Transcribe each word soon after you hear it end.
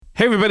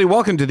Hey everybody,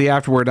 welcome to the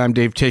Afterword. I'm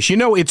Dave Tieche. You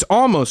know, it's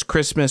almost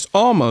Christmas.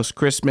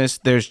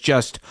 There's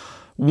just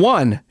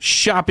one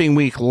shopping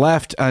week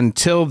left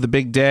until the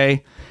big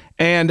day.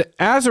 And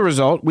as a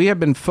result, we have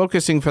been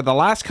focusing for the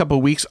last couple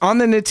of weeks on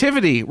the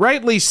nativity,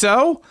 rightly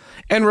so,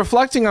 and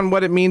reflecting on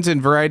what it means in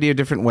a variety of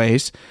different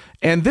ways.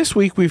 And this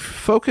week we've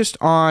focused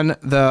on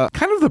the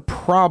kind of the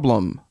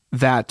problem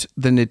that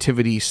the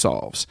nativity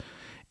solves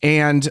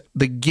and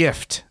the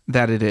gift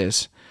that it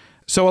is.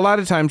 So a lot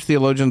of times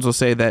theologians will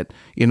say that,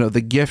 you know,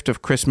 the gift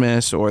of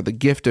Christmas or the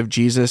gift of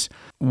Jesus,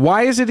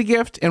 why is it a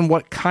gift and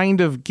what kind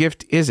of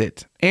gift is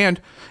it?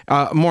 And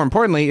more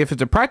importantly, if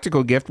it's a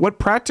practical gift, what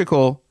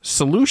practical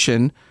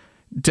solution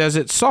does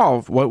it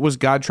solve? What was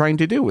God trying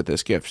to do with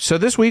this gift? So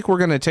this week we're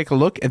going to take a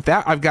look at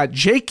that. I've got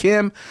Jay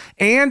Kim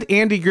and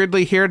Andy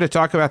Gridley here to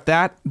talk about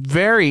that.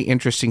 Very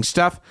interesting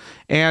stuff.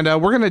 And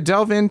we're going to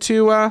delve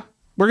into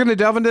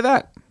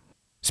that.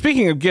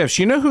 Speaking of gifts,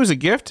 you know who's a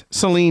gift?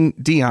 Celine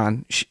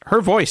Dion. Her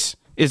voice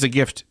is a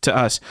gift to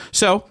us.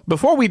 So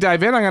before we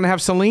dive in, I'm going to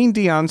have Celine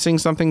Dion sing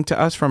something to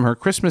us from her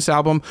Christmas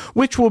album,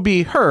 which will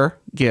be her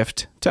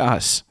gift to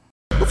us.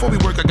 Before we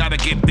work, I gotta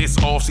get this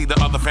off. See the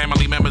other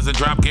family members and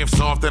drop gifts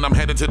off. Then I'm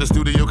headed to the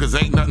studio, cause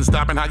ain't nothing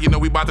stopping. How you know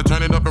we about to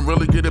turn it up and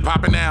really get it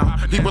popping now?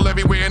 People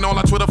everywhere and all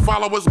our Twitter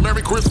followers.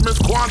 Merry Christmas,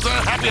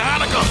 Kwanzaa, Happy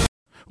Hanukkah.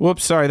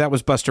 Whoops, sorry, that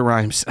was Busta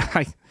Rhymes.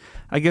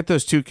 I get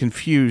those two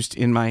confused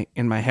in my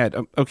head.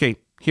 Okay,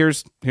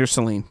 here's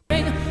Celine.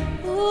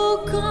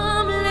 Oh,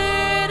 come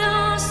let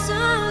us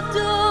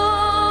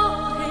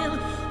adore him.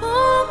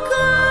 Oh,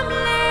 come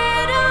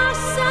let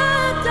us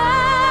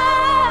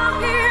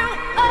adore him.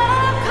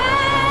 Oh,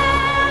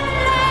 come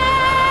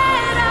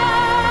let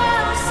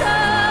us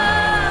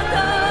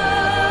adore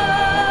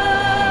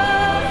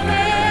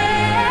him.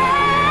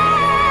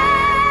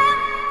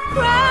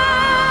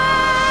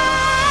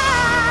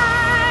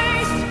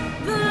 Christ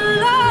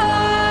the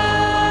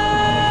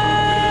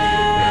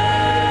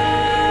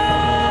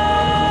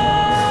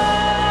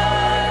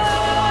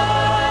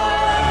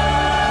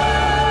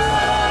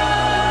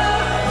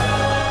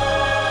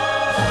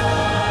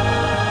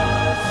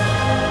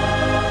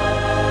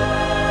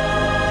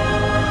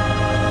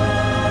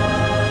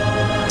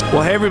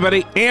Well, hey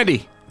everybody,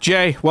 Andy,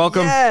 Jay,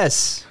 welcome.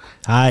 Yes.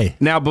 Hi.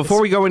 Now, before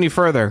we go any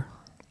further,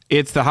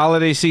 it's the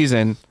holiday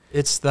season.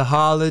 It's the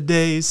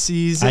holiday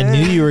season. I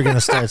knew you were going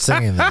to start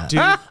singing that.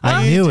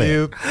 I knew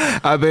it.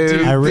 I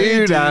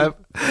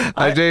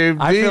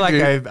feel like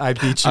I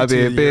beat you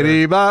to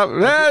your...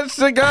 Let's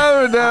go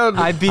down.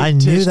 I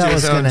knew that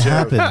was going to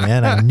happen,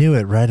 man. I knew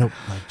it right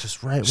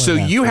when So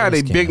that you had a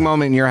phrase came big out.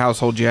 moment in your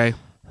household, Jay.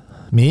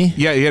 Me?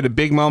 Yeah, you had a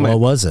big moment.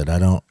 What was it? I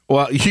don't...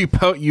 Well,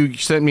 you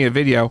sent me a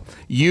video.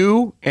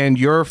 You and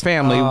your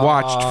family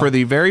watched for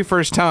the very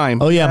first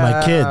time. Oh, yeah,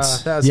 my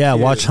kids. that's Yeah,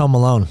 cute. watch Home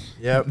Alone.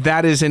 Yep.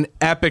 That is an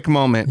epic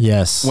moment.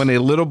 Yes. When a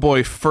little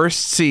boy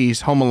first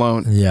sees Home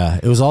Alone. Yeah,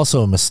 it was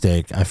also a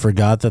mistake. I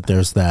forgot that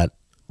there's that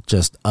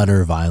just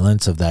utter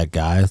violence of that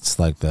guy. It's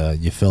like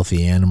you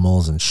filthy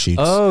animals and shoots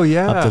Oh,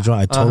 yeah. up the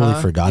joint. I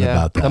totally forgot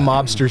about that. The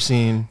mobster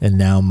scene. And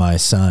now my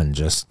son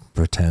just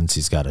pretends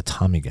he's got a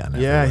Tommy gun.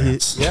 Yeah,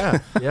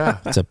 everywhere. yeah.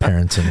 It's a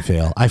parenting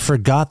fail. I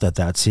forgot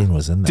that scene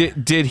was in there.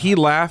 Did he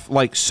laugh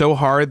like so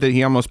hard that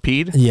he almost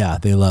peed? Yeah,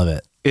 they love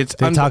it. They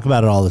talk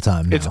about it all the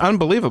time now. It's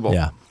unbelievable.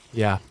 Yeah.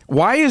 Yeah.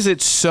 Why is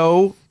it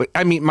so?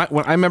 I mean, I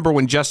remember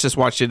when Justice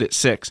watched it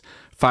at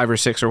 5 or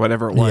 6 or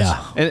whatever it was.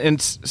 Yeah. And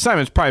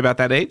Simon's probably about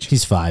that age.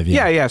 He's 5.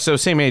 Yeah. Yeah. So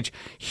same age.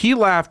 He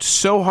laughed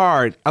so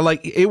hard.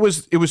 It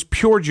was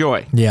pure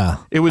joy. Yeah.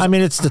 It was. I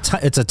mean, it's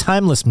a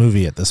timeless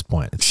movie at this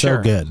point. It's Sure.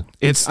 so good.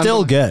 It's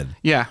still good.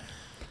 Yeah.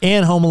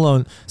 And Home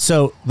Alone.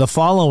 So the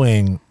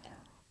following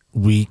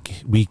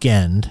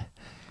weekend,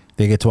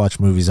 they get to watch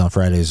movies on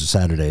Fridays or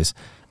Saturdays.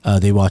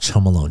 They watch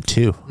Home Alone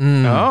 2.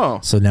 Oh.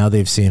 So now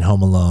they've seen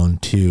Home Alone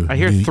 2. I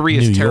hear 3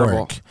 is New terrible.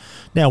 York.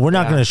 Now, we're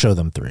not going to show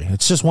them 3.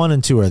 It's just 1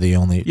 and 2 are the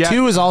only. Yeah.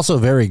 2 is also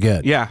very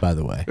good, Yeah. by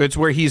the way. It's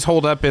where he's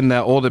holed up in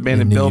the old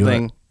abandoned New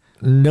building. York.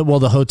 No, well,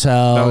 the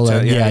hotel. The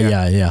hotel,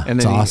 yeah. And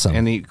It's then awesome.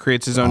 And he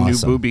creates his own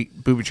Awesome. new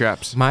booby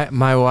traps.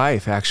 My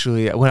wife,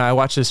 actually, when I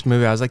watched this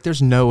movie, I was like,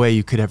 there's no way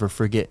you could ever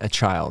forget a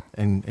child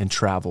and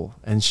travel.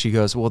 And she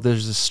goes, well,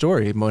 there's a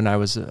story. When I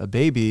was a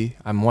baby,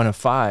 I'm one of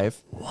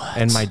 5. What?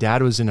 And my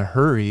dad was in a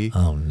hurry.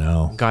 Oh,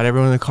 no. Got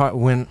everyone in the car,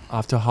 went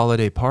off to a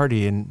holiday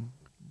party and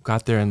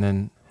got there. And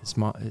then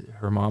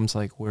her mom's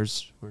like,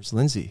 where's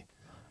Lindsay?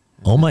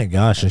 Oh, my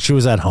gosh. And she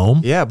was at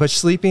home? Yeah, but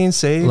sleeping,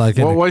 safe. Like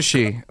in What a- was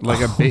she?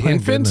 Like a big my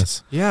infant?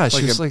 goodness. yeah, she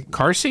Like was a like,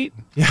 car seat?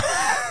 Yeah.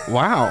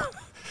 Wow.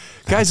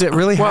 guys, it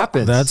really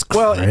happens. That's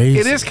Well, crazy.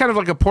 it is kind of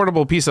like a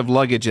portable piece of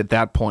luggage at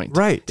that point.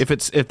 Right.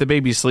 If the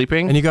baby's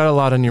sleeping. And you got a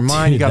lot on your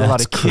mind. Dude, You got a lot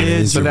that's of kids.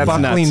 crazy. You're That's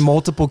buckling nuts.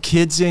 multiple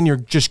kids in. You're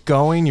just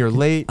going. You're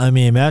late. I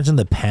mean, imagine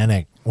the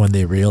panic when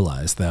they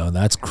realize, though.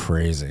 That's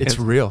crazy. It's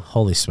real.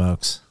 Holy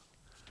smokes.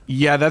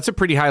 Yeah, that's a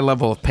pretty high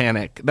level of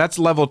panic. That's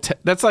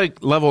that's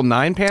like level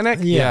 9 panic.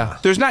 Yeah.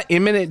 There's not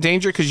imminent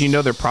danger because you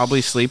know they're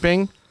probably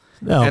sleeping.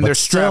 No, and but they're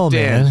still, strapped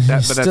man, in. But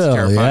that's still,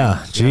 terrifying.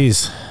 yeah.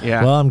 Jeez.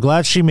 Yeah. Well, I'm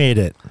glad she made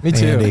it. Me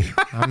too. Andy.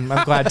 I'm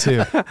glad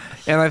too.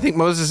 And I think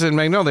Moses and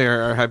Magnolia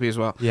are happy as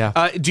well.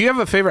 Yeah. Do you have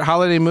a favorite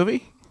holiday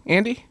movie,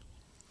 Andy?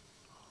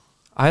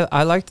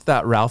 I liked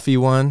that Ralphie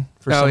one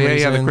for some reason.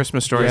 Yeah, the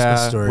Christmas Story. Yeah,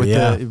 Christmas Story, with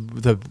yeah.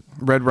 the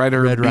Red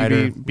Ryder, Red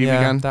Rider BB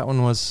yeah, gun. that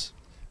one was,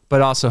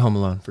 but also Home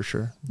Alone for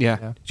sure. Yeah.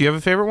 Yeah. Do you have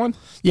a favorite one?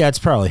 Yeah, it's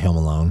probably Home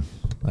Alone.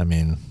 I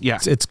mean, Yeah.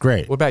 it's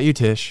great. What about you,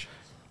 Tish?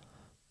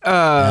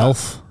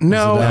 Elf?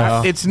 No, Was it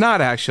Elf? it's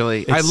not actually.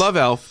 I It's- love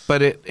Elf, but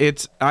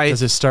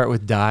Does it start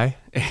with die?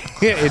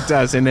 it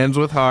does. It ends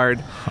with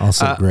hard.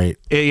 Also great.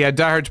 Yeah,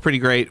 Die Hard's pretty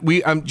great.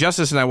 We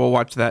Justice and I will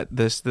watch that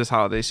this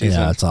holiday season.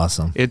 Yeah, it's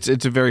awesome. It's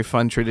a very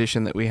fun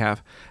tradition that we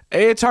have.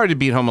 It's hard to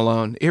beat Home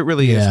Alone. It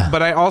really Yeah. is.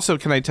 But I also,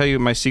 can I tell you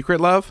my secret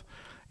love?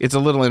 It's a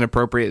little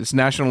inappropriate. It's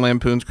National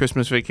Lampoon's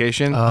Christmas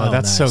Vacation. Oh,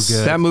 that's nice. so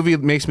good. That movie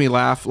makes me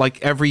laugh. Like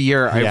every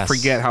year, I Yes.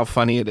 forget how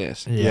funny it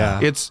is. Yeah.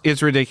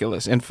 It's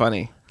ridiculous and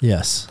funny.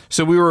 Yes.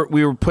 So we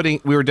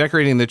were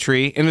decorating the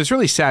tree, and it's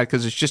really sad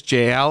because it's just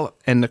JL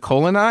and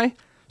Nicole and I.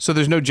 So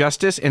there's no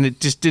Justice, and it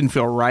just didn't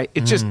feel right.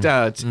 It just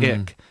it's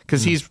ick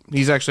because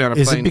he's actually on a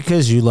Is plane. it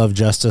because you love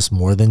Justice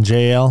more than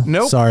JL?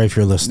 Nope. Sorry if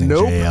you're listening,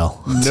 Nope.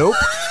 JL. Nope.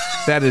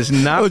 That is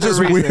not It was the just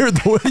reason. weird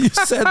the way you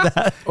said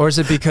that. Or is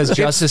it because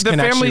Justice the can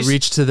actually family's-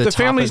 reach to the the top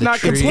family's of the not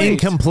tree? It's complete.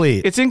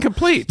 incomplete. It's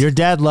incomplete. Your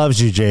dad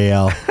loves you,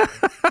 JL.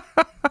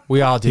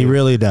 We all do. He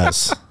really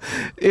does.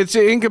 It's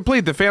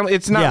incomplete. The family.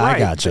 It's not Yeah, I right.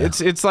 gotcha.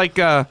 It's like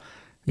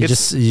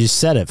You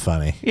said it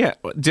funny. yeah.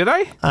 Did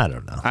I? I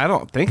don't know. I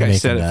don't think I Making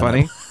said it that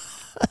funny.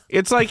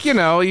 It's like, you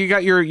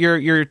got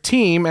your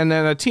team and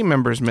then a team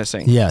member's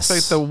missing. Yes.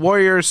 It's like the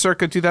Warriors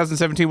circa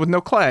 2017 with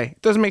no Clay.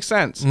 It doesn't make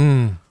sense.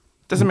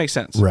 Doesn't make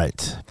sense.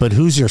 Right. But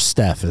who's your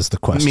staff is the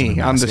question.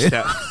 Me, I'm the asking.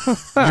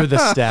 staff. You're the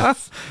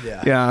staff.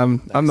 Yeah,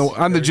 I'm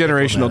the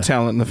generational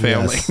talent in the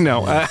family. Yes.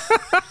 No,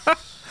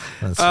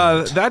 That's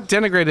right. that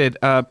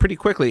denigrated pretty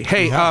quickly.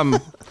 Hey,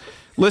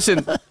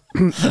 listen.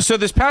 So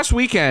this past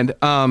weekend,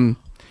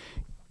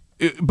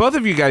 both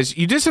of you guys,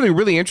 you did something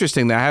really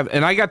interesting that I have,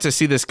 and I got to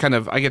see this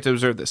I get to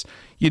observe this.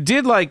 You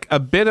did like a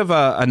bit of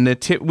a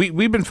nativity.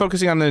 We've been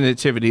focusing on the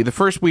nativity. The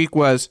first week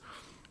was,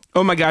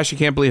 oh my gosh, you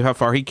can't believe how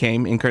far he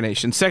came,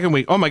 incarnation. Second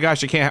week, oh my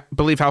gosh, I can't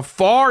believe how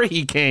far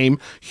he came,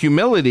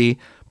 humility.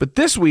 But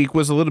this week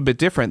was a little bit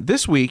different.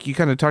 This week, you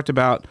kind of talked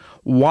about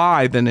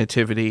why the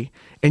nativity,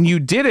 and you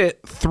did it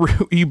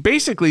you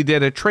basically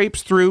did a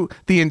traipse through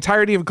the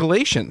entirety of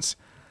Galatians.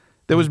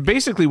 That was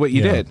basically what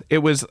you did. It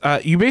was,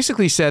 you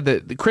basically said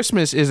that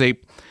Christmas is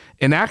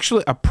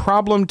actually a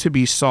problem to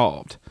be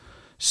solved.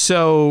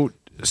 So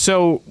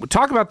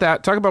talk about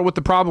that. Talk about what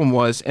the problem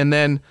was, and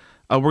then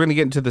we're going to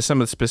get into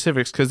some of the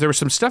specifics because there was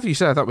some stuff you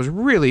said I thought was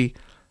really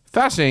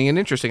fascinating and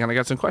interesting, and I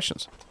got some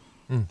questions.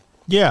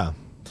 Yeah.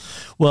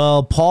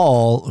 Well,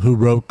 Paul, who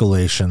wrote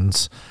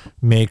Galatians,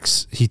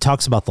 he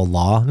talks about the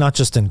law, not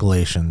just in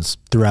Galatians,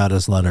 throughout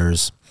his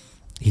letters.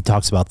 He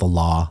talks about the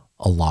law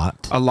a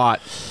lot. A lot.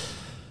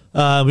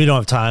 We don't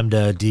have time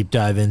to deep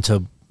dive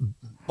into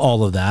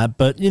all of that,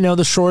 but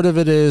the short of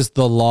it is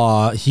the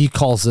law, he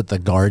calls it the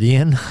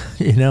guardian,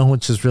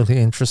 which is really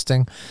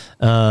interesting.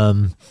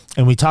 And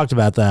we talked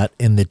about that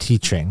in the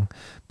teaching,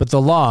 but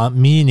the law,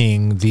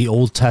 meaning the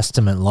Old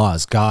Testament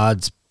laws,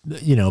 God's,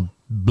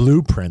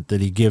 blueprint that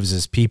he gives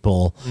his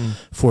people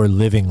for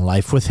living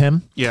life with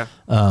him. Yeah.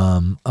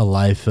 A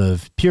life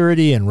of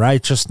purity and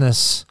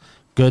righteousness,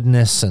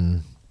 goodness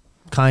and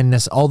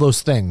kindness, all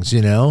those things,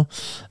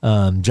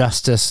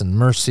 justice and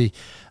mercy,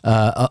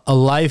 a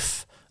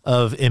life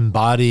of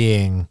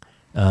embodying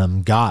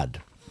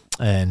God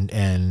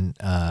and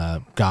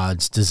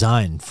God's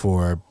design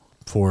for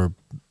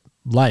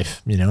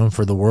life, and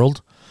for the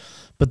world.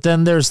 But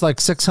then there's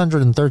like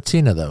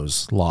 613 of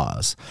those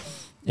laws,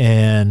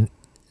 and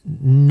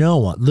no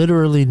one,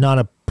 literally not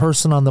a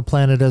person on the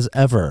planet has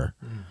ever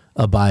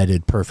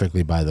abided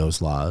perfectly by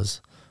those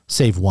laws,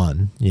 save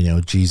one,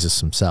 Jesus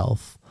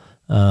himself.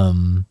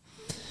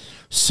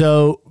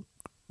 So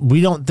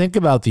we don't think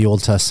about the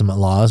Old Testament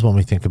laws when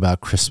we think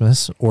about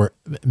Christmas, or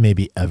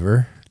maybe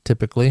ever,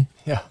 typically.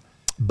 Yeah.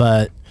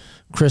 But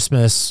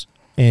Christmas,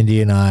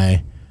 Andy and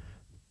I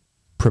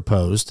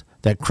proposed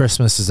that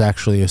Christmas is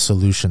actually a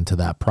solution to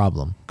that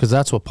problem, because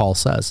that's what Paul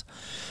says,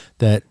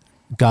 that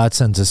God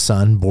sends his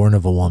son born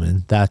of a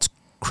woman. That's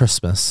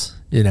Christmas,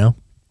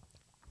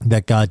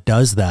 that God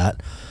does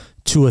that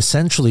to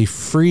essentially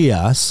free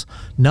us,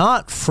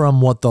 not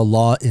from what the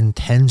law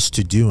intends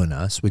to do in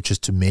us, which is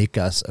to make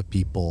us a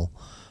people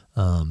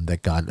that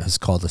God has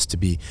called us to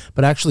be,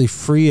 but actually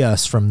free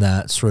us from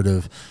that sort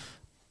of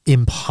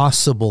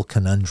impossible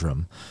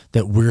conundrum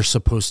that we're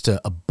supposed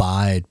to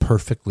abide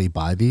perfectly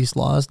by these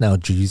laws. Now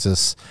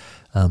Jesus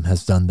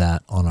has done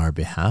that on our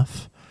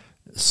behalf.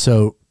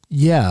 So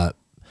yeah,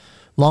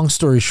 long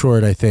story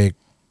short, I think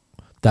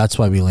that's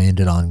why we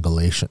landed on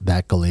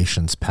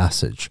Galatians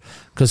passage,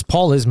 because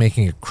Paul is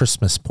making a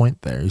Christmas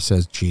point there. He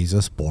says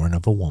Jesus born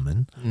of a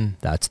woman.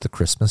 That's the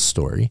Christmas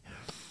story.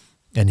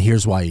 And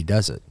here's why he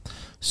does it,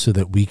 so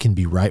that we can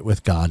be right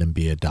with God and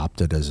be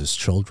adopted as his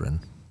children.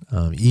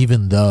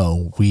 even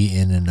though we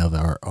in and of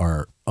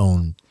our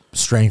own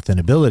strength and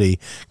ability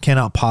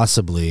cannot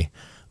possibly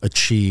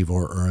achieve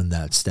or earn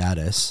that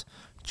status.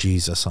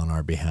 Jesus on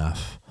our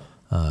behalf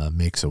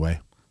makes a way.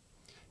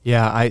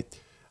 Yeah,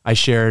 I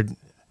shared,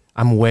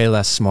 I'm way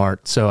less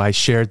smart, so I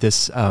shared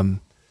this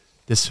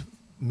this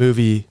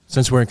movie,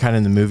 since we're kind of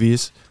in the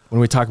movies, when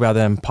we talk about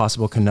the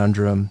impossible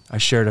conundrum, I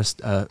shared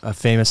a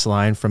famous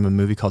line from a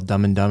movie called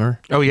Dumb and Dumber.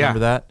 Oh, yeah. Remember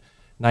that?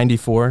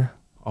 94,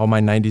 all my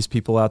 90s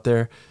people out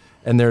there.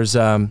 And there's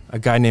a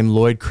guy named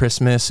Lloyd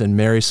Christmas and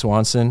Mary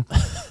Swanson.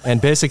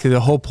 And basically the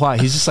whole plot,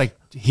 he's just like,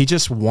 he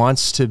just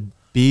wants to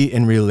be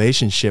in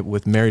relationship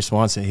with Mary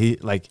Swanson. He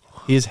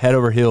is head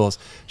over heels.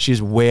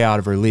 She's way out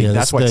of her league. Yeah,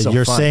 that's why it's so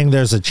you're fun. saying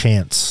there's a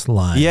chance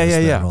line.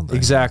 Yeah.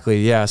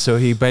 Exactly. Yeah. So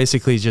he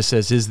basically just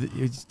says,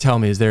 tell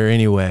me, is there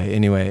any way?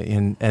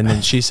 And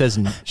then she says,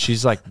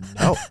 she's like,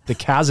 no, the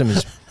chasm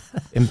is,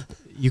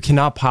 you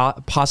cannot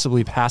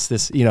possibly pass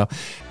this,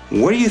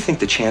 What do you think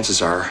the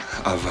chances are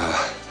of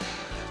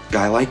a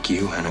guy like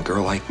you and a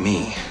girl like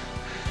me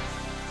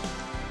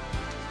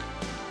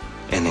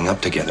ending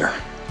up together?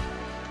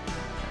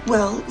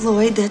 Well,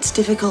 Lloyd, that's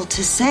difficult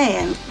to say,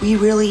 and we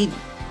really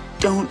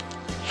don't.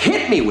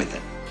 Hit me with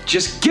it.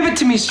 Just give it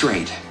to me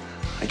straight.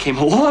 I came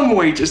a long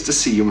way just to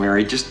see you,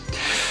 Mary. Just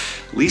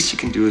least you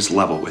can do is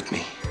level with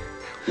me.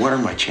 What are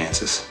my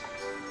chances?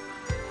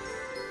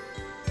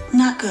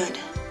 Not good.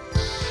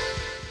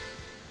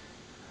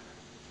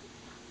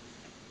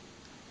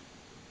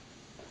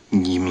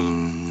 You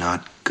mean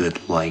not good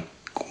like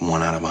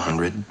 1 out of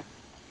 100?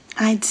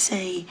 I'd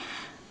say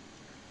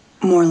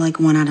more like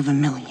 1 out of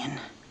 1,000,000.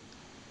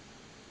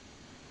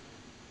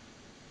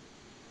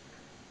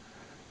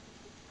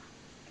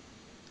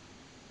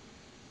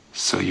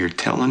 So you're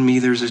telling me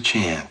there's a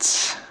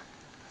chance?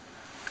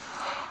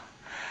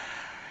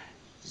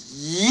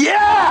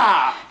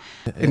 Yeah!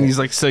 And he's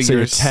like, so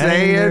you're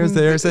saying saying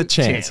there's a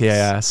chance.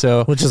 Yeah.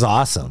 So, Which is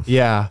awesome.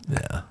 yeah.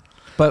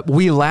 But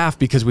we laugh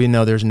because we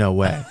know there's no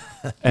way.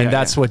 And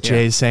that's what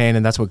Jay's saying,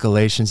 and that's what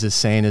Galatians is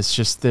saying. It's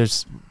just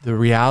there's the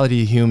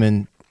reality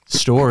human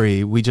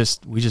story. We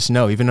just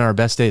know, even in our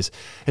best days.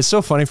 It's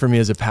so funny for me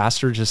as a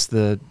pastor, just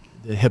the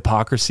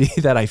hypocrisy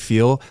that I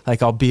feel.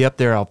 Like I'll be up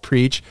there, I'll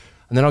preach,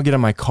 and then I'll get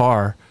in my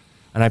car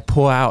and I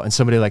pull out and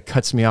somebody like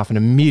cuts me off, and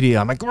immediately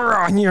I'm like,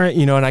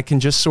 and I can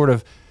just sort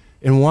of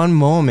in one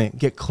moment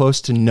get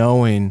close to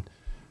knowing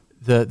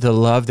the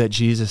love that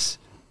Jesus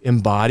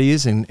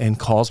embodies and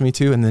calls me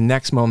to. And the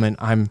next moment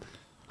I'm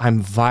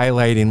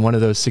violating one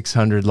of those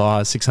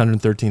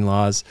 613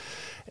 laws.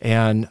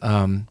 And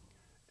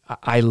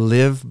I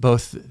live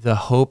both the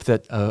hope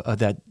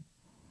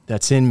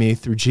that's in me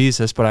through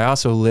Jesus, but I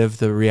also live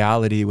the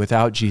reality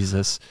without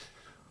Jesus.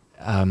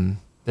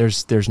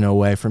 There's no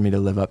way for me to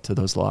live up to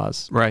those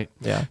laws. Right.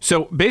 Yeah.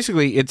 So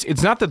basically,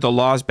 it's not that the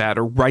law is bad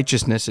or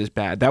righteousness is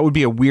bad. That would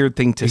be a weird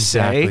thing to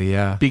say. Exactly,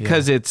 yeah,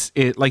 Because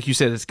it like you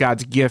said, it's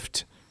God's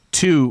gift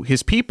to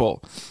his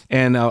people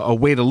and a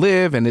way to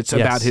live, and it's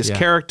about his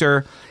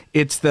character.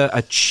 It's the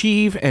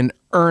achieve and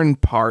earn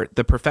part,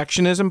 the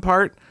perfectionism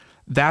part.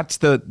 That's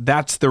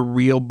the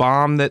real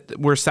bomb that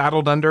we're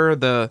saddled under.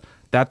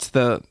 That's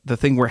the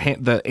thing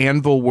the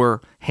anvil we're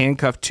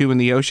handcuffed to in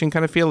the ocean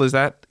kind of feel. Is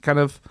that kind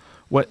of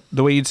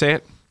the way you'd say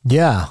it?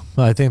 Yeah,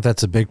 I think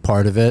that's a big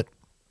part of it.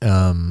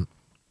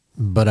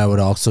 But I would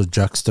also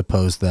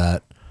juxtapose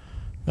that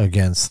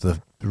against the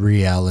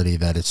reality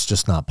that it's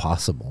just not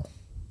possible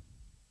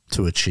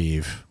to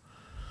achieve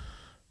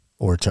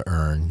or to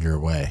earn your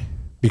way.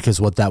 Because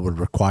what that would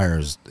require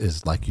is,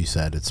 like you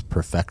said, it's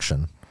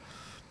perfection.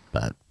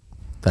 But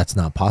that's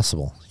not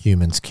possible.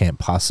 Humans can't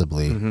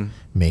possibly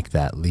make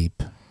that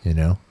leap,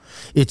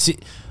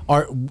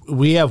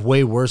 we have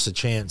way worse a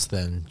chance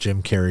than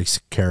Jim Carrey's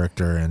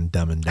character in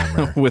Dumb and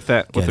Dumber together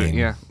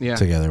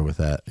with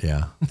that,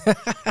 yeah.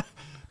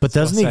 But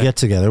doesn't he get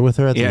together with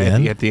her at the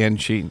end? At the end,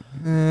 she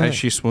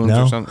swoons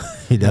or something.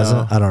 He doesn't?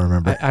 No. I don't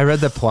remember. I read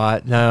the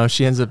plot. No,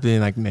 she ends up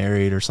being like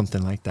married or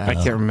something like that. I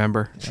can't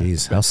remember.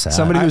 Jeez, how sad.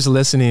 Somebody who's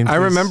listening. I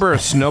remember a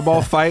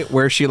snowball fight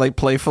where she like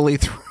playfully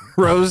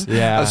throws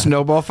a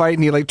snowball fight,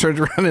 and he like turns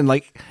around and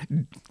like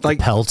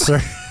pelts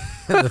her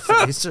in the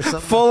face or something.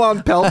 Full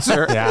on pelts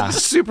her. Yeah.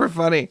 It's super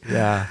funny.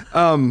 Yeah.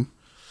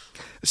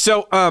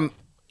 So, one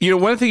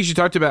of the things you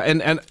talked about,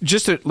 and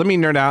just to let me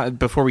nerd out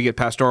before we get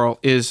pastoral,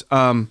 is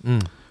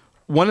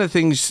one of the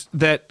things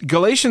that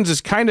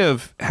Galatians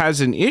has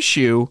an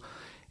issue,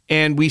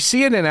 and we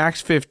see it in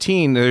Acts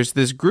 15. There's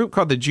this group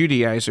called the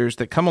Judaizers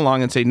that come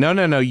along and say,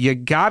 no, you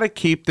got to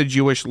keep the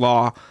Jewish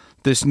law.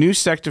 This new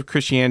sect of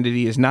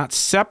Christianity is not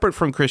separate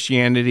from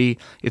Christianity.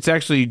 It's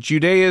actually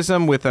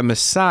Judaism with a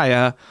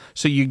Messiah.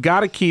 So you got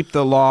to keep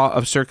the law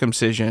of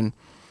circumcision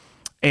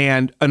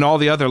and all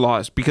the other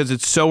laws because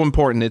it's so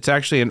important. It's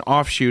actually an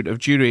offshoot of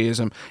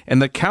Judaism.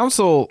 And the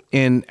council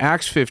in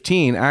Acts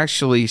 15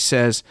 actually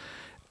says,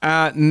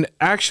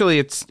 actually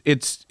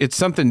it's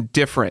something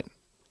different.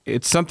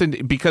 It's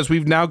something because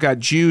we've now got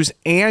Jews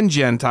and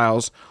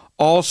Gentiles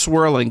all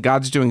swirling.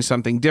 God's doing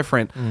something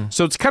different.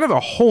 So it's kind of a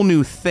whole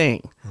new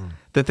thing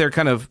that they're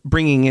kind of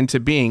bringing into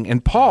being.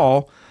 And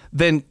Paul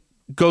then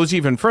goes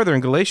even further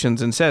in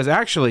Galatians and says,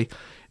 actually,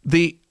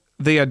 the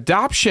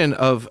adoption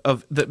of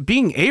the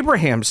being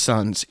Abraham's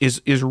sons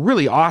is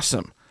really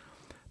awesome,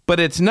 but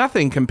it's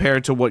nothing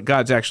compared to what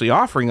God's actually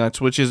offering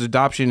us, which is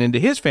adoption into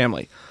his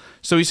family.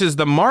 So he says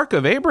the mark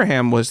of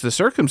Abraham was the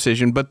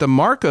circumcision, but the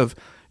mark of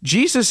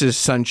Jesus's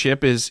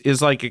sonship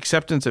is like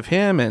acceptance of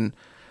him. And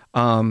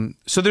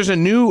so there's a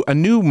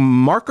new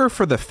marker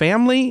for the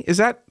family. Is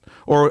that,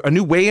 or a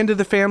new way into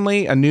the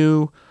family? A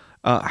new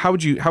how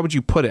would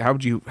you put it? How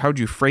would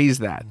you phrase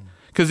that?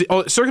 Because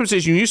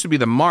circumcision used to be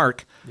the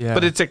mark,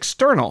 but it's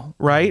external,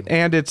 right?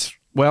 And it's,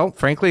 well,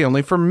 frankly,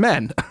 only for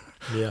men,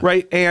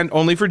 right? And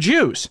only for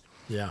Jews.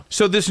 Yeah.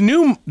 So this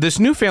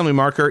new family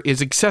marker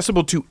is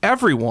accessible to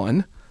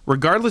everyone,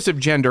 regardless of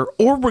gender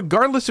or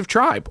regardless of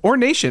tribe or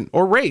nation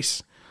or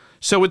race.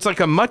 So it's like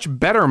a much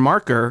better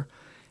marker,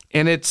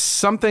 and it's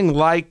something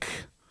like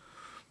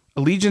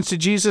allegiance to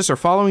Jesus or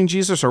following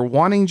Jesus or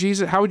wanting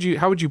Jesus. How would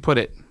you put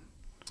it?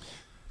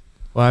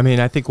 Well, I mean,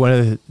 I think one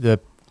of the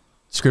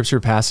scripture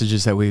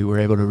passages that we were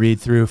able to read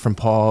through from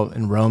Paul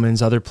in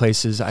Romans, other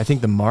places, I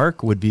think the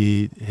mark would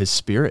be his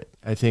spirit.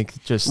 I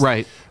think just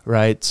right.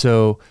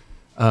 So,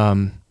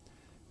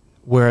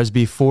 whereas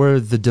before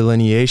the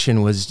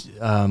delineation was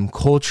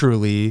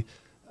culturally,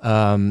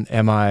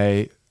 am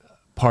I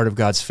part of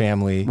God's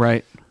family?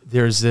 Right.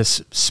 There's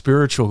this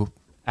spiritual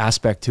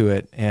aspect to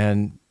it,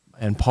 and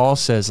Paul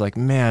says, like,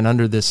 man,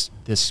 under this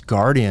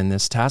guardian,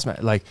 this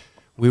taskmaster, like,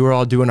 we were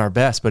all doing our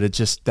best, but it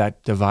just,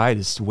 that divide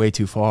is way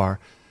too far.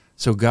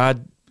 So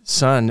God,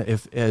 Son,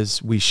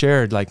 as we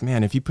shared, like,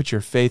 man, if you put your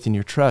faith and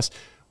your trust,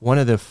 one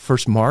of the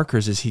first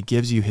markers is he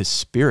gives you his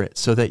spirit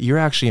so that you're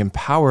actually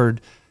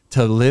empowered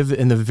to live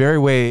in the very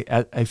way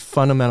at a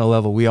fundamental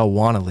level we all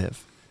want to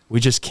live. We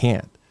just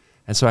can't.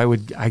 And so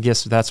I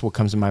guess that's what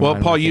comes to my mind.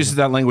 Well, Paul uses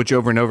that language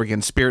over and over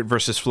again, spirit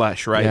versus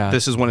flesh, right? Yeah.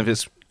 This is one of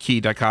his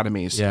key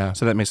dichotomies. Yeah.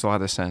 So that makes a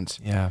lot of sense.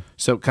 Yeah.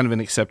 So kind of an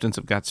acceptance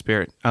of God's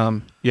spirit.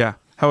 Yeah.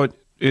 How would,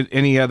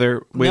 any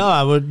other way? No,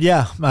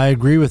 I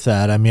agree with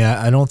that. I mean,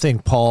 I don't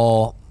think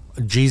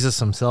Jesus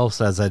himself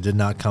says, I did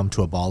not come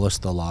to abolish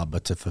the law,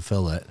 but to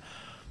fulfill it.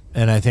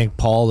 And I think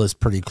Paul is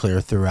pretty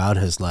clear throughout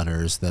his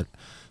letters that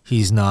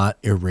he's not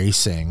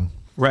erasing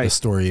the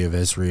story of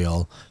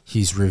Israel.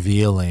 He's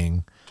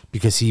revealing,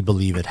 because he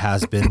believes it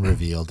has been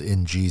revealed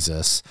in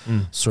Jesus,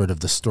 sort of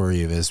the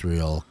story of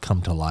Israel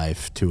come to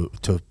life, to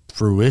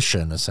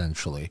fruition,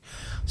 essentially.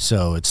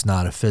 So it's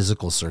not a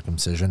physical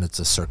circumcision, it's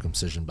a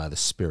circumcision by the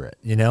Spirit.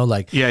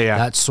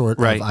 That sort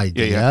of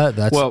idea.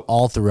 That's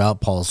all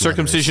throughout Paul's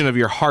circumcision letters. Of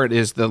your heart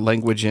is the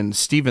language in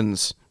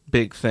Stephen's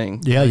big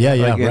thing. Yeah,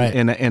 right.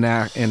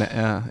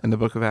 In the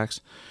book of Acts.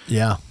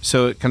 Yeah.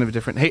 So kind of a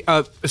different. Hey,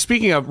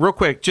 speaking of, real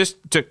quick, just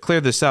to clear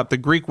this up, the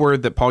Greek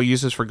word that Paul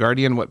uses for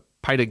guardian, what,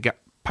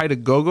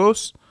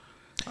 pedagogos?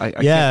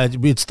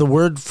 It's the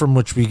word from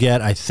which we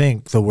get, I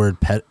think, the word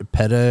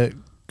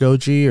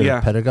pedagogy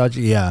or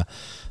pedagogy. Yeah.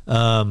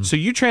 So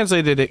you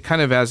translated it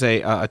kind of as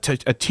a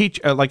teach,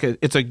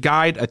 it's a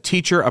guide, a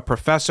teacher, a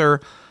professor,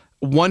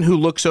 one who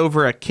looks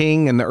over a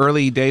king in the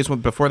early days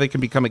before they can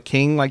become a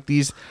king. Like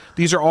these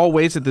are all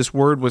ways that this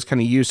word was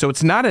kind of used. So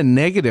it's not a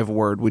negative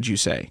word, would you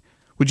say?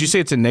 Would you say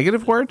it's a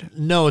negative word?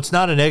 No, it's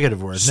not a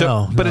negative word.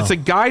 But it's a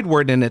guide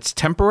word and it's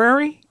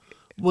temporary?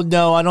 Well,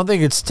 no, I don't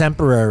think it's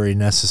temporary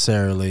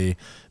necessarily,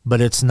 but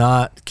it's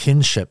not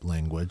kinship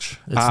language.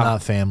 It's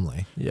not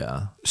family.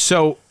 Yeah.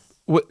 So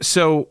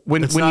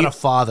when it's not a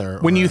father.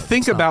 When you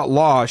think about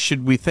law,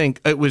 should we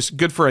think it was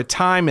good for a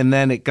time and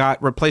then it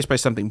got replaced by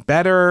something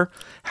better?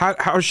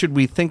 How should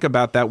we think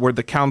about that word,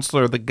 the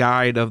counselor, the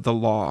guide of the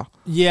law?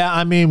 Yeah,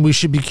 I mean, we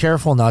should be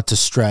careful not to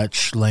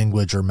stretch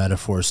language or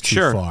metaphors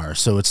too far.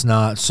 So it's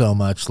not so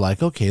much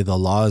like, okay, the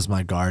law is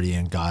my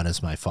guardian, God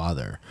is my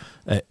father.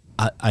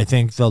 I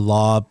think the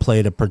law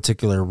played a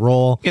particular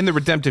role in the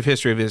redemptive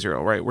history of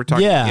Israel, right? We're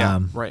talking,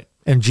 right.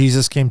 And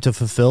Jesus came to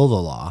fulfill the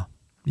law.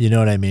 You know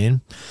what I mean?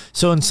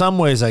 So in some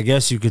ways, I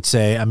guess you could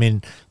say, I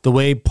mean, the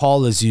way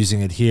Paul is using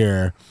it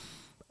here,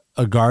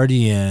 a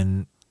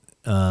guardian,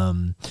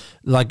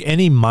 like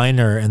any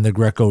minor in the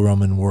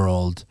Greco-Roman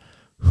world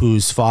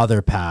whose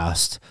father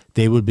passed,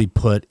 they would be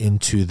put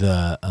into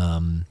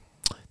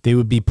they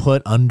would be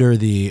put under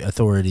the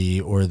authority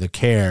or the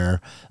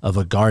care of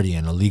a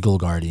guardian, a legal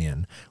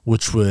guardian,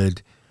 which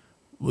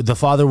the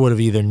father would have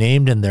either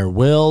named in their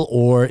will,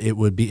 or it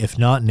would be, if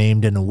not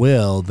named in a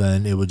will,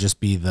 then it would just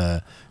be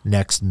the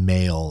next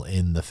male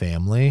in the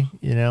family,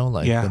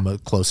 the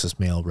closest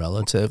male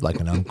relative, like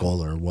an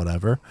uncle or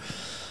whatever.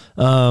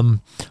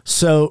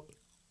 So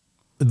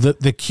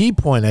the key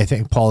point I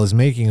think Paul is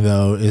making,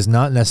 though, is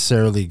not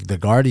necessarily the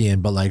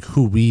guardian, but like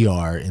who we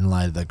are in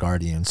light of the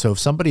guardian. So if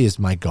somebody is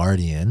my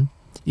guardian,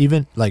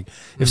 even like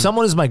if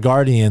someone is my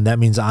guardian, that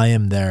means I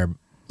am their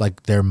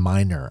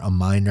minor, a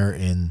minor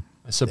in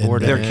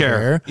subordinate their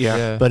care.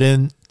 Yeah. But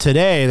in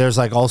today, there's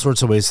like all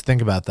sorts of ways to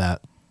think about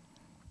that.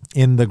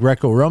 In the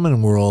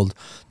Greco-Roman world,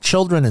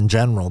 children in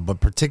general, but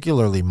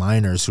particularly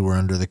minors who are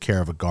under the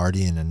care of a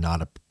guardian and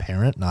not a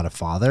parent, not a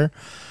father,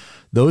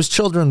 those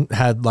children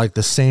had like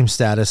the same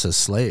status as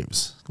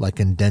slaves, like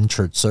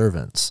indentured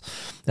servants.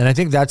 And I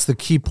think that's the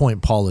key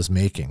point Paul is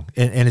making.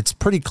 And it's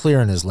pretty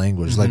clear in his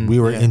language. Like we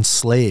were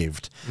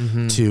enslaved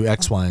to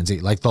X, Y, and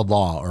Z, like the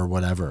law or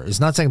whatever. It's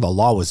not saying the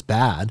law was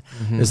bad.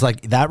 It's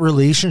like that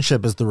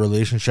relationship is the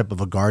relationship of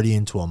a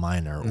guardian to a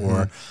minor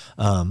or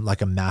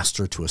like a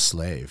master to a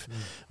slave.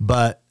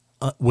 But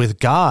with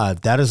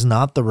God, that is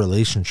not the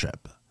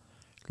relationship.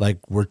 Like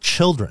we're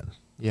children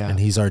and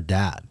he's our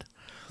dad.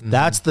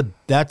 That's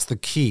the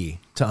key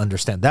to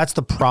understand. That's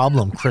the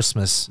problem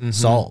Christmas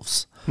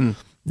solves.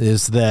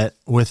 Is that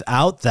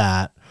without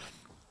that,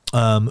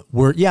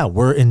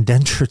 we're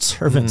indentured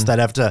servants that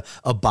have to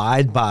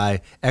abide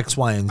by X,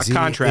 Y, and Z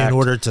in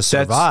order to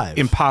survive. That's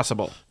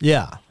impossible.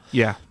 Yeah.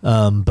 Yeah.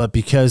 But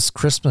because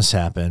Christmas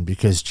happened,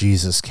 because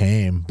Jesus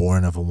came,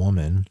 born of a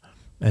woman,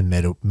 and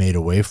made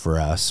a way for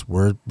us,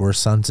 we're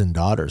sons and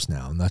daughters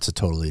now, and that's a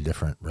totally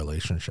different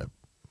relationship.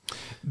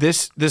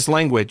 This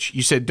language,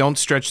 you said don't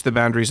stretch the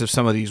boundaries of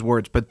some of these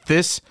words, but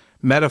this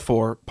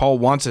metaphor Paul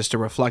wants us to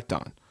reflect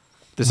on.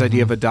 This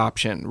idea of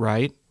adoption,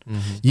 right?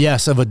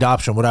 Yes, of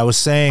adoption. What I was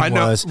saying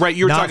was right,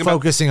 you were not talking about-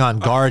 focusing on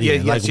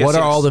guardian. What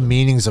are all the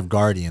meanings of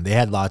guardian? They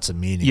had lots of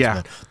meanings,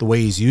 but the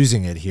way he's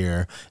using it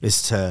here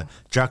is to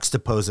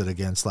juxtapose it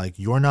against like,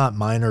 you're not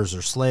minors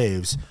or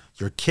slaves,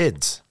 you're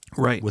kids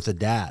right, with a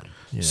dad.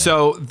 You know?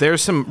 So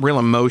there's some real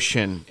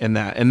emotion in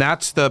that. And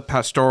that's the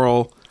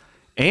pastoral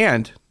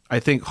and I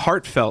think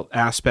heartfelt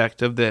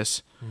aspect of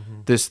this,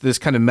 this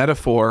kind of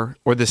metaphor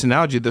or this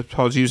analogy that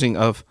Paul's using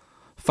of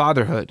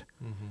fatherhood.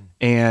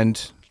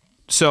 And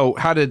so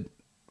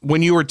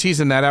when you were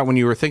teasing that out, when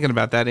you were thinking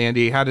about that,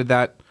 Andy, how did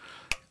that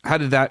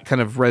kind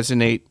of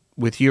resonate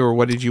with you, or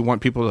what did you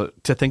want people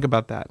to think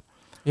about that?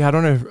 Yeah, I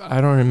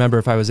don't remember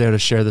if I was able to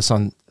share this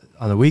on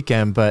the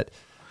weekend, but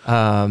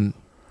one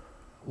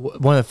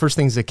of the first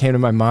things that came to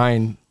my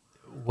mind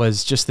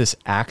was just this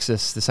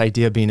axis, this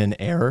idea of being an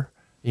heir.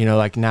 You know,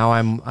 like now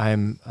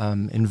I'm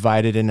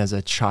invited in as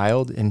a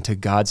child into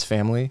God's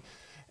family,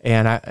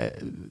 and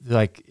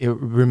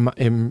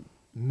it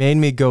made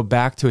me go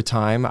back to a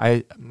time.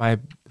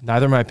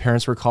 Neither of my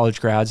parents were college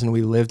grads, and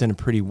we lived in a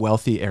pretty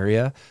wealthy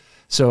area.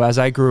 So as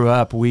I grew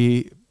up,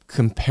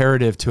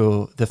 comparative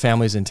to the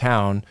families in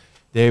town,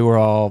 they were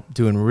all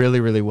doing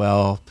really, really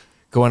well,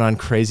 going on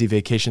crazy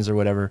vacations or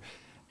whatever.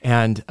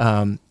 And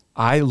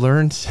I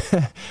learned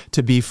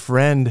to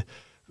befriend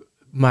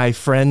my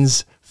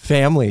friend's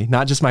family,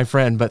 not just my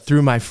friend, but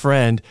through my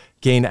friend,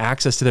 gain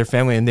access to their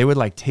family. And they would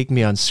like take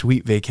me on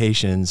sweet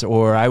vacations,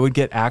 or I would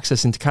get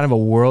access into kind of a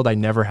world I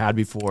never had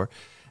before.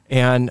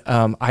 And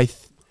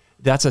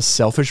that's a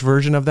selfish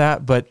version of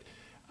that, but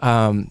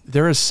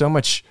there is so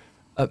much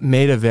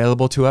made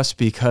available to us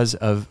because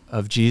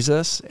of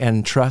Jesus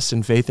and trust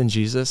and faith in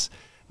Jesus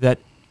that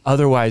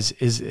otherwise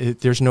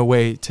there's no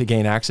way to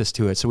gain access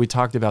to it. So we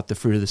talked about the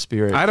fruit of the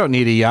Spirit. I don't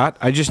need a yacht.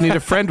 I just need a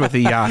friend with a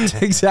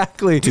yacht.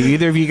 Exactly. Do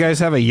either of you guys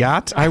have a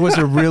yacht? I was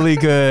a really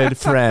good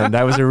friend.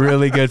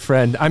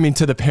 I mean,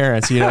 to the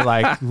parents,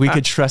 like we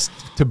could trust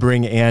to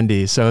bring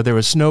Andy. So there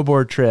was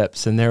snowboard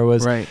trips, and there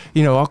was,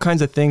 all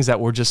kinds of things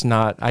that were just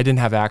I didn't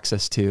have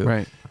access to.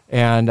 Right.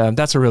 And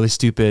that's a really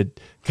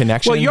stupid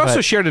connection. Well, you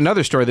also shared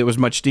another story that was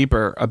much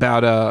deeper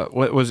about,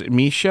 what was it,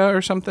 Misha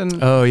or something?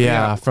 Oh,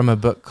 yeah, from a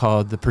book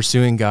called The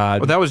Pursuing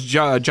God. Well, that was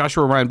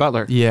Joshua Ryan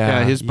Butler.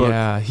 Yeah, his book.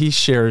 Yeah, he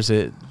shares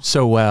it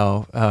so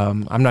well.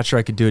 I'm not sure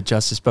I could do it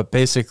justice, but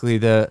basically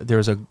there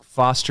was a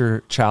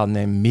foster child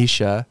named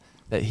Misha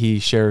that he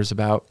shares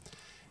about,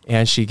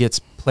 and she gets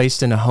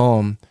placed in a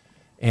home,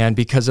 and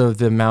because of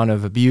the amount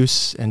of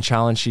abuse and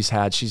challenge she's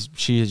had, she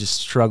just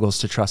struggles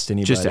to trust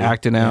anybody. Just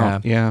acting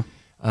out, yeah.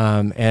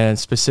 And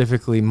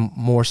specifically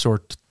more so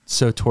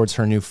towards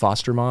her new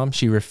foster mom.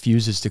 She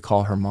refuses to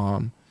call her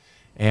mom.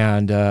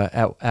 And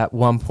at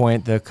one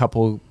point, the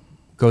couple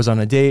goes on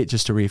a date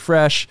just to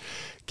refresh,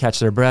 catch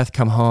their breath,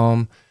 come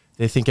home.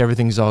 They think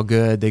everything's all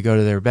good. They go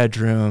to their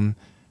bedroom.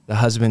 The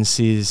husband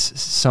sees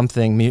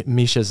something.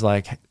 Misha's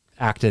like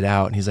acted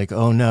out, and he's like,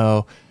 oh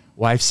no.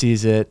 Wife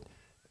sees it.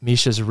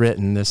 Misha's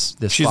written this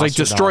she's like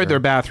destroyed their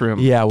bathroom.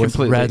 Yeah, with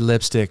completely. red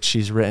lipstick.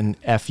 She's written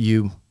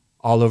F-U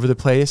all over the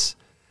place.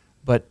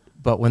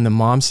 But when the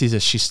mom sees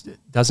it, she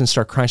doesn't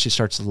start crying. She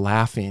starts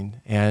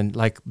laughing, and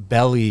like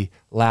belly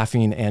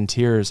laughing and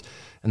tears.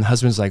 And the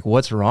husband's like,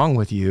 what's wrong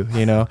with you?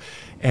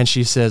 And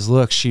she says,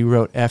 look, she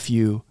wrote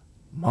F-U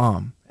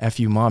mom.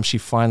 F-U mom. She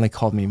finally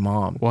called me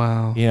mom.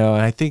 Wow.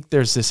 And I think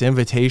there's this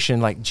invitation,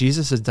 like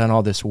Jesus has done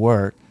all this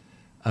work.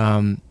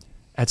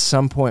 At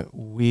some point,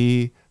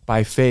 we,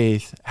 by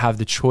faith, have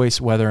the choice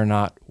whether or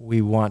not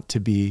we want to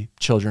be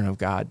children of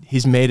God.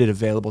 He's made it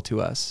available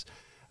to us.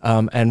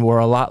 And we're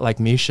a lot like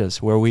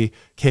Misha's, where we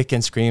kick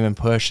and scream and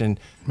push, and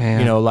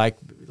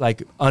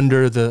like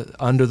under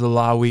the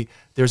law,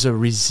 there's a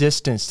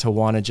resistance to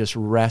want to just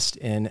rest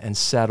in and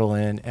settle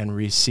in and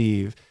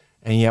receive.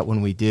 And yet,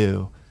 when we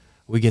do,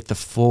 we get the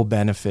full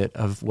benefit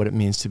of what it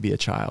means to be a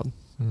child,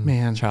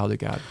 child of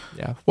God.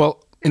 Yeah.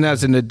 Well, and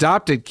as an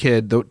adopted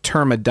kid, the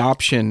term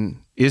adoption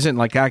isn't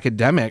like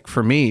academic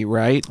for me,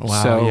 right?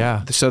 Wow, So,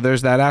 yeah. So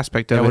there's that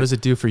aspect of it. What does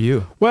it do for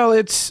you? Well,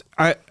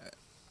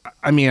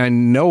 I mean, I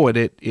know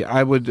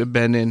I would have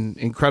been in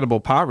incredible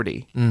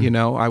poverty.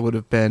 I would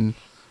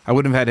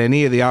have had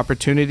any of the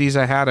opportunities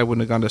I had. I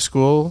wouldn't have gone to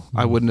school.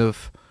 I wouldn't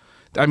have,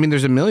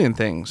 there's a million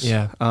things.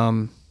 Yeah.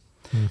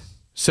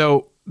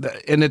 So,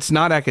 and it's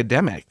not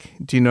academic.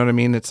 Do you know what I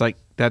mean? It's like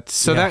that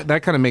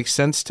kind of makes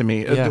sense to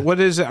me. Yeah. What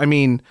is it? I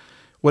mean,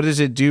 what does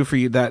it do for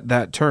you,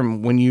 that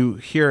term, when you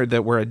hear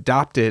that we're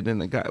adopted and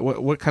the guy,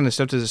 what kind of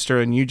stuff does it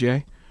stir in you,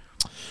 Jay?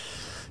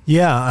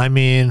 Yeah, I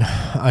mean,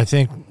 I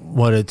think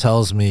what it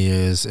tells me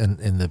is,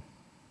 in the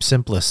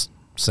simplest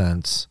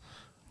sense,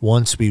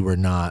 once we were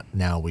not,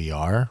 now we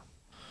are.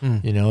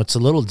 It's a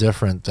little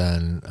different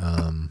than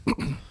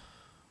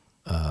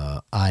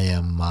I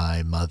am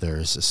my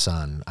mother's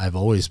son. I've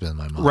always been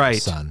my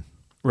mom's son.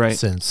 Right.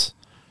 Since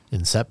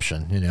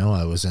inception.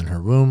 I was in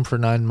her womb for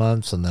 9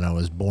 months, and then I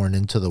was born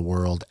into the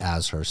world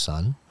as her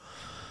son.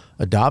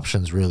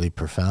 Adoption's really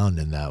profound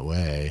in that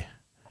way.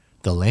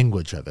 The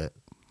language of it.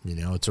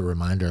 It's a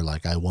reminder,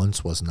 like, I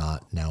once was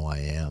not, now I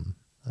am.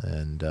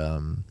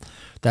 And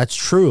that's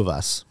true of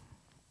us.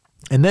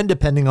 And then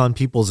depending on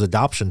people's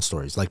adoption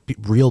stories, like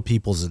real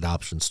people's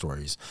adoption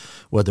stories,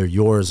 whether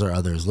yours or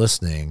others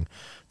listening,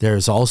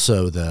 there's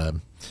also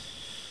the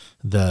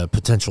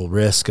potential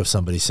risk of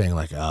somebody saying,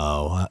 like,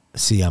 oh,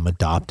 see, I'm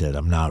adopted.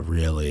 I'm not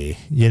really,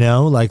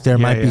 like there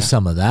might be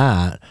some of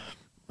that.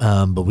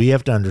 But we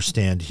have to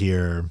understand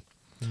here,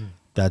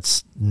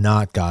 that's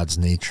not God's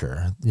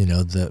nature.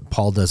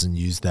 Paul doesn't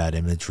use that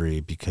imagery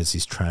because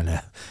he's trying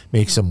to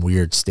make some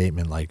weird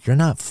statement like, you're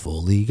not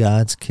fully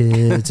God's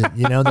kids.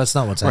 That's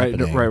not what's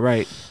happening.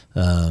 Right.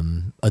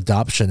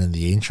 Adoption in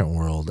the ancient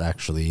world,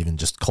 actually, even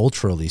just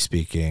culturally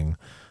speaking,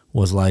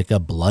 was like a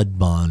blood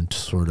bond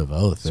sort of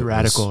oath. It's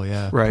radical,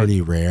 yeah. Right.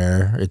 Pretty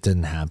rare. It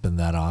didn't happen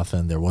that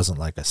often. There wasn't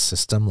like a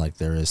system like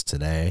there is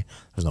today.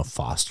 There's no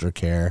foster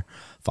care,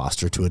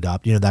 foster to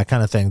adopt. That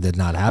kind of thing did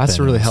not happen. That's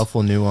a really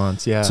helpful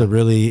nuance, yeah. So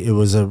really, it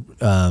was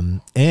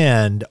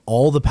and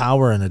all the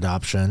power in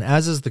adoption,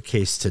 as is the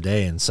case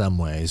today in some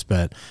ways,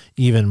 but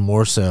even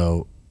more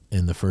so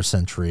in the first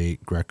century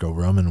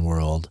Greco-Roman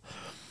world,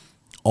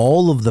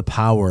 all of the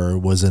power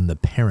was in the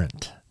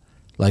parent.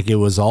 Like, it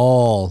was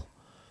all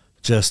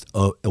just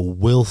a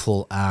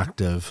willful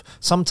act of,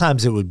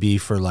 sometimes it would be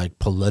for like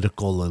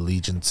political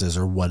allegiances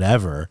or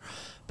whatever,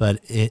 but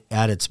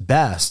at its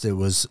best, it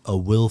was a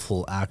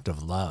willful act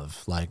of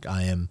love. Like,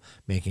 I am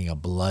making a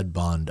blood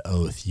bond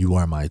oath. You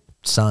are my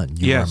son.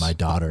 You are my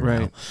daughter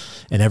now.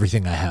 And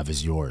everything I have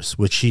is yours,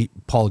 which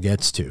Paul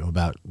gets to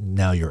about,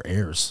 now you're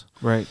heirs.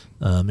 Right.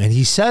 And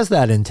he says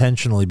that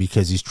intentionally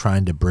because he's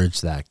trying to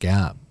bridge that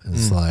gap.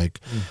 It's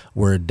like,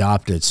 we're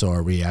adopted, so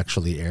are we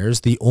actually heirs?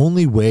 The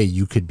only way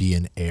you could be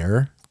an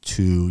heir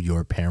to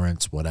your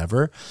parents,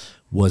 whatever,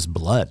 was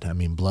blood. I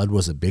mean, blood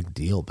was a big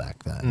deal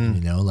back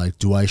then. Like,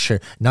 do I share,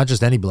 not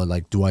just any blood,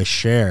 like, do I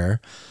share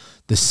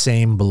the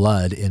same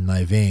blood in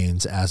my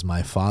veins as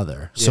my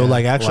father? So,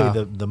 like,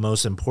 actually, the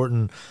most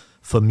important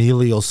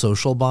familial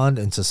social bond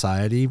in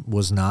society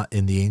was not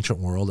in the ancient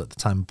world at the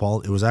time of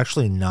Paul. It was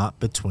actually not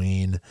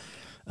between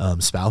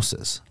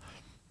spouses.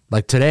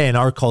 Like today in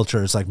our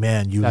culture, it's like,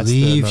 man, you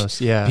leave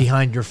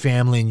behind your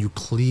family and you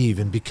cleave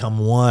and become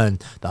one,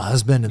 the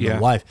husband and the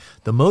wife.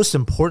 The most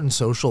important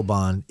social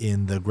bond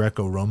in the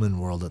Greco-Roman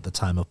world at the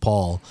time of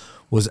Paul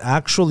was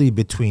actually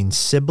between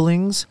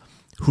siblings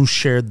who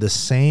shared the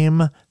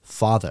same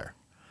father,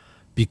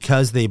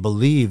 because they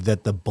believed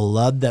that the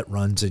blood that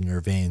runs in your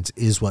veins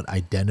is what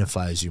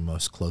identifies you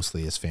most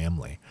closely as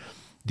family.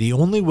 The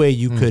only way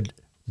you could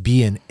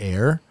be an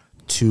heir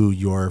to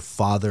your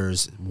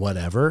father's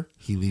whatever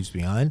he leaves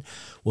behind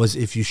was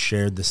if you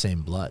shared the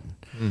same blood.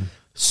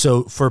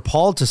 So for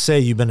Paul to say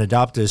you've been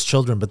adopted as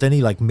children, but then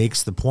he like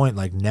makes the point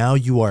like now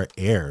you are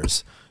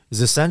heirs,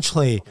 is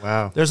essentially,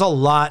 there's a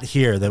lot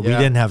here that we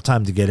didn't have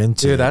time to get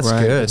into. Dude, that's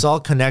good. It's all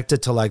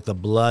connected to like the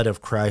blood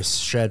of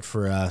Christ shed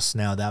for us.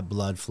 Now that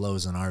blood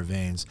flows in our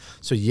veins.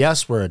 So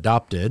yes, we're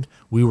adopted.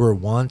 We were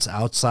once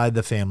outside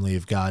the family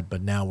of God,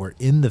 but now we're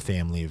in the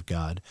family of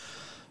God.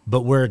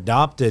 But we're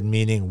adopted,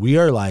 meaning we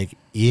are like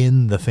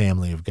in the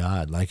family of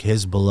God. Like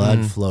his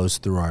blood flows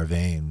through our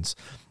veins,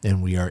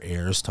 and we are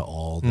heirs to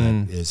all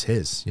that is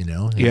his, you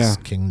know, his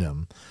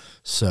kingdom.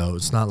 So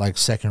it's not like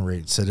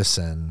second-rate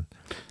citizen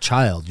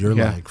child. You're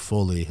like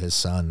fully his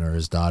son or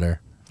his daughter.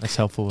 That's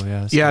helpful,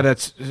 yeah. Yeah,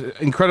 that's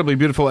incredibly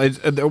beautiful.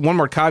 One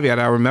more caveat.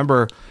 I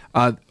remember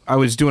I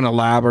was doing a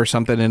lab or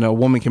something, and a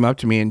woman came up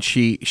to me, and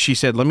she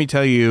said, let me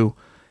tell you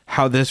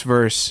how this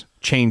verse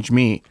changed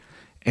me.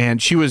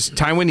 And she was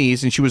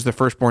Taiwanese, and she was the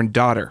firstborn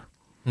daughter.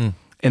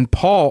 And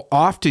Paul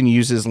often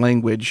uses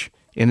language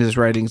in his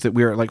writings that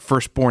we are like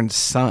firstborn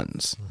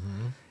sons.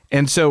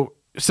 And so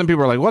some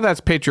people are like, well, that's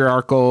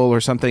patriarchal or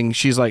something.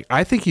 She's like,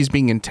 I think he's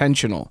being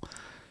intentional,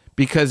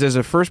 because as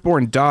a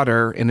firstborn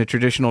daughter in a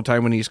traditional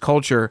Taiwanese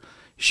culture,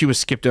 she was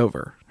skipped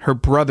over. Her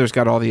brothers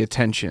got all the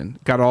attention,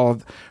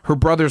 her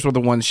brothers were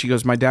the ones, she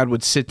goes, my dad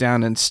would sit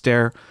down and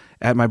stare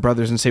at my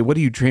brothers and say, what are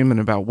you dreaming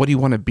about? What do you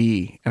want to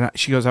be? And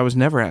she goes, I was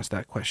never asked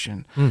that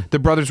question. The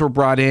brothers were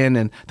brought in,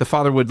 and the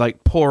father would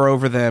like pour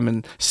over them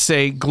and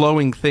say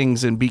glowing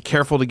things and be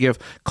careful to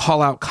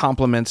call out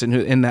compliments.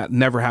 And that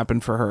never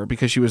happened for her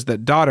because she was the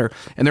daughter,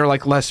 and they're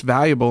like less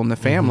valuable in the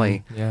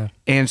family. Yeah.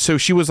 And so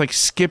she was like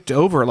skipped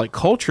over like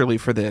culturally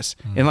for this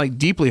and like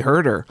deeply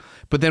hurt her.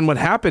 But then what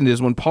happened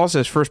is when Paul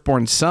says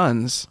firstborn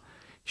sons,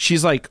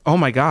 she's like, oh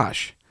my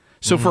gosh.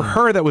 So for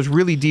her, that was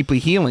really deeply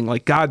healing.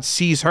 Like God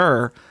sees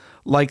her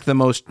like the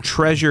most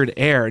treasured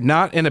heir,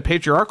 not in a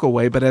patriarchal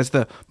way, but as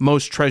the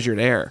most treasured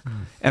heir.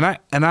 And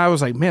I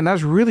was like, man,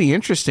 that's really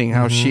interesting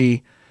how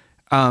she,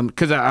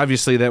 because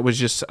obviously that was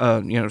just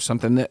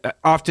something that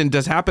often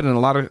does happen in a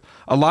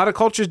lot of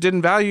cultures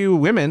didn't value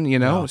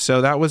women,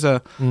 So that was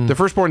the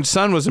firstborn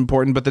son was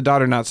important, but the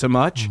daughter not so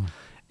much.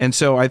 And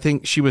so I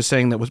think she was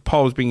saying that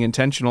Paul was being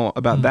intentional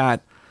about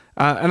that.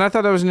 And I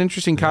thought that was an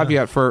interesting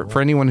caveat for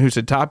anyone who's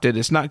adopted.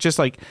 It's not just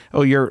like,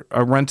 oh, you're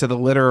a runt to the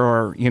litter,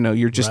 or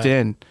you're just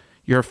in.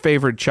 You're a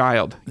favored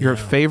child. You're a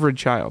favored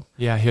child.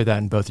 Yeah, I hear that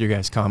in both your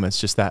guys'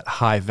 comments, just that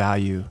high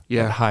value,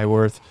 Yeah. that high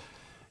worth.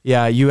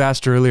 Yeah, you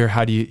asked earlier,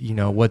 how do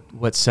you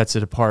what sets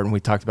it apart? And we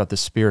talked about the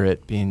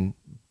Spirit being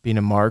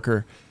a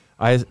marker.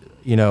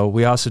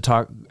 We also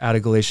talk out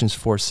of Galatians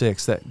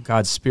 4:6 that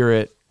God's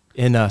Spirit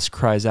in us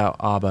cries out,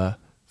 Abba,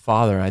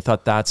 Father. I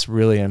thought that's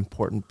really an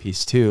important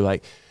piece too.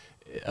 Like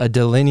a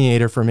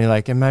delineator for me,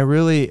 like, am I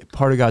really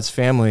part of God's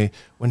family?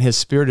 When His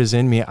Spirit is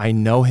in me, I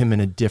know Him in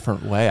a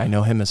different way. I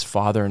know Him as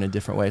Father in a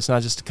different way. It's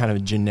not just kind of a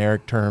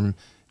generic term,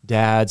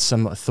 dad,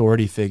 some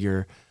authority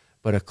figure,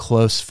 but a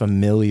close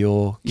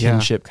familial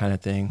kinship kind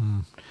of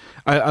thing.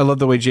 I love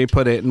the way Jay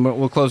put it, and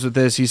we'll close with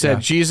this. He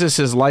said,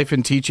 Jesus' life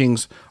and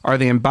teachings are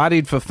the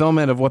embodied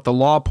fulfillment of what the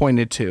law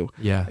pointed to.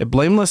 Yeah. A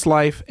blameless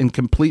life and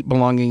complete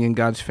belonging in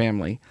God's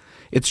family.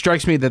 It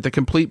strikes me that the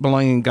complete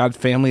belonging in God's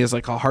family is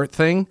like a heart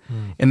thing,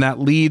 and that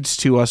leads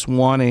to us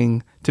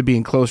wanting to be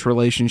in close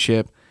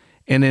relationship.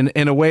 And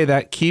in a way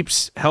that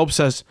helps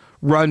us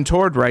run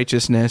toward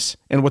righteousness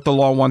and what the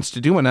law wants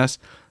to do in us,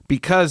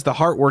 because the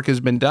heart work has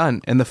been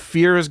done and the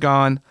fear is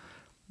gone,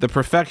 the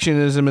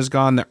perfectionism is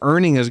gone, the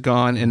earning is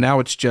gone, and now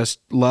it's just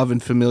love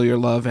and familiar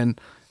love. And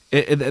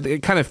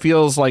it kind of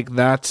feels like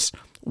that's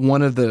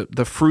one of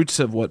the fruits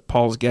of what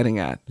Paul's getting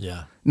at.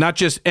 Yeah. Not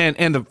just,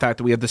 and the fact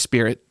that we have the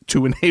Spirit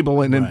to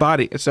enable and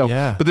embody. So,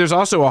 but there's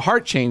also a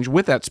heart change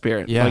with that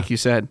Spirit, like you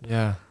said.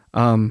 Yeah.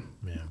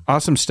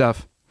 Awesome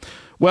stuff.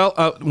 Well,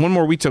 one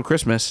more week till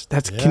Christmas.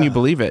 Can you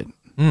believe it?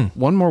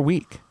 One more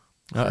week.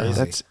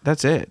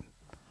 That's it.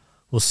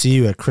 We'll see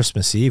you at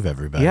Christmas Eve,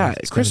 everybody. Yeah,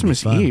 it's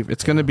Christmas Eve.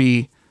 It's going to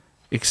be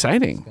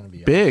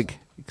exciting. Big.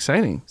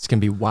 Exciting. It's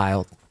going to be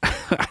wild.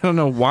 I don't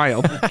know,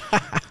 wild.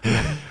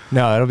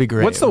 No, it'll be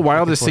great. What's the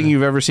wildest thing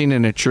you've ever seen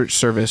in a church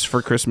service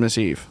for Christmas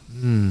Eve?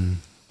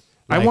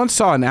 I once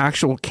saw an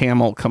actual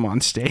camel come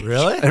on stage.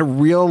 Really? A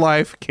real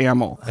life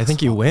camel. I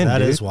think you win, That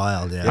dude. is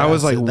wild, yeah. I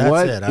was like,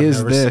 what is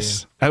never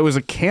this? It was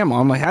a camel.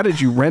 I'm like, how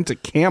did you rent a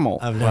camel?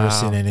 I've never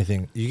seen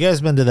anything. You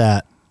guys been to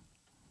that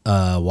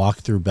walk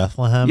through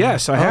Bethlehem?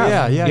 Yes, I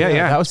have. Yeah.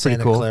 That was pretty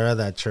Santa cool. Clara,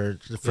 that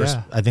church. The first,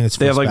 Yeah. I think it's First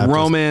They have, like, Baptist.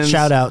 Romans.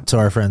 Shout out to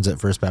our friends at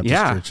First Baptist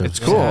Yeah, Church. it's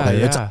cool.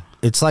 Yeah.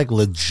 It's like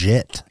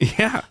legit.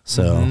 Yeah.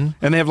 So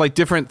And they have like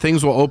different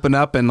things will open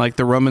up and like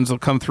the Romans will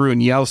come through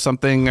and yell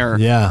something or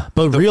yeah,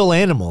 but real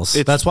animals.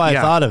 That's why I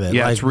thought of it.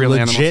 Yeah, like it's real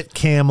legit animals.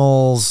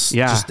 Camels.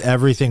 Yeah. Just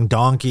everything.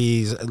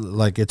 Donkeys.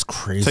 Like it's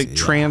crazy.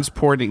 it's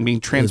like being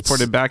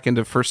transported back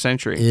into first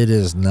century. It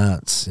is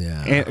nuts.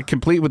 Yeah. And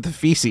complete with the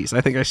feces.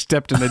 I think I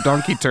stepped in a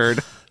donkey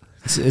turd.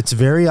 It's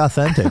very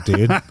authentic,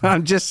 dude.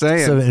 I'm just saying.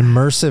 It's an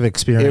immersive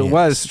experience. It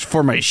was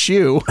for my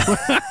shoe.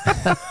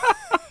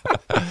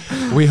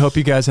 We hope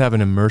you guys have an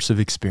immersive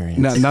experience.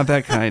 No, not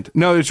that kind.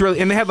 No, it's really,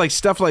 and they had like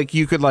stuff like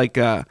you could like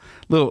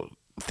little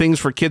things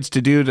for kids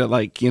to do to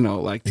like, the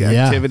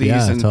activities.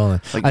 Yeah, and totally.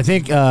 like, I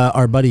think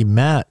our buddy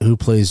Matt, who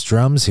plays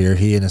drums here,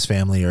 he and his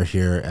family are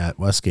here at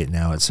Westgate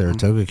now at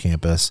Saratoga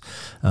campus.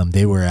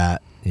 They were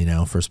at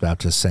First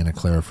Baptist Santa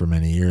Clara for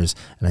many years,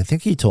 and I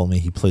think he told me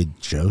he played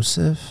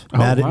Joseph.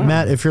 Matt, wow.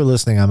 Matt, if you're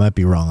listening, I might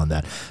be wrong on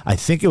that. I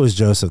think it was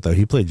Joseph though.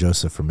 He played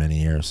Joseph for many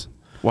years.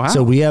 Wow.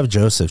 So we have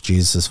Joseph,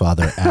 Jesus'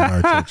 father,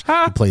 at our church.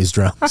 He plays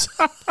drums.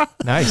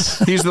 Nice.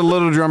 He's the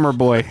little drummer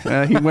boy.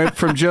 He went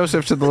from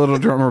Joseph to the little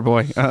drummer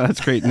boy.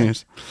 That's great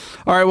news.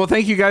 All right. Well,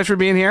 thank you guys for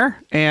being here,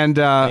 and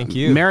Thank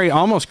you. Merry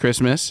almost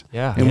Christmas.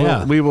 Yeah. And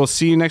Yeah. we will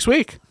see you next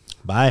week.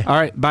 Bye. All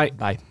right. Bye.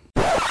 Bye.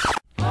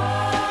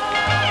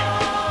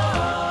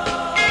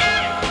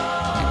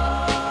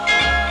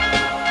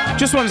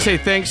 Just want to say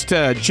thanks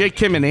to Jake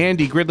Kim and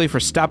Andy Gridley for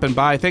stopping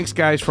by. Thanks,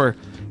 guys, for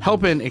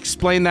helping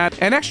explain that.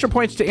 And extra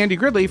points to Andy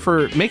Gridley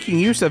for making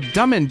use of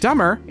Dumb and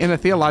Dumber in a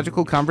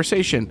theological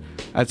conversation.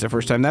 That's the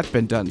first time that's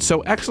been done.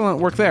 So excellent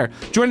work there.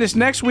 Join us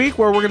next week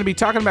where we're going to be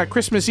talking about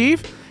Christmas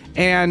Eve.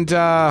 And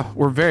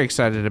we're very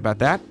excited about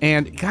that.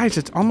 And guys,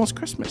 it's almost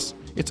Christmas.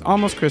 It's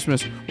almost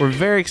Christmas. We're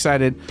very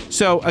excited.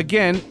 So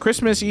again,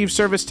 Christmas Eve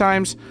service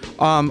times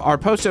are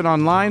posted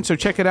online. So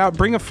check it out.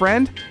 Bring a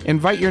friend.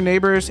 Invite your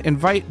neighbors.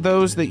 Invite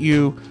those that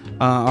you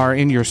are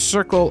in your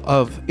circle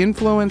of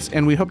influence,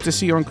 and we hope to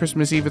see you on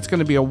Christmas Eve. It's going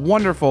to be a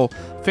wonderful,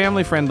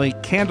 family-friendly,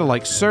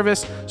 candlelight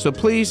service. So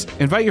please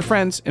invite your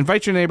friends,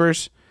 invite your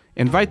neighbors,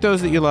 invite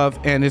those that you love,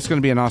 and it's going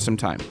to be an awesome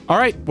time. All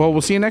right, well,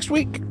 we'll see you next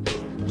week.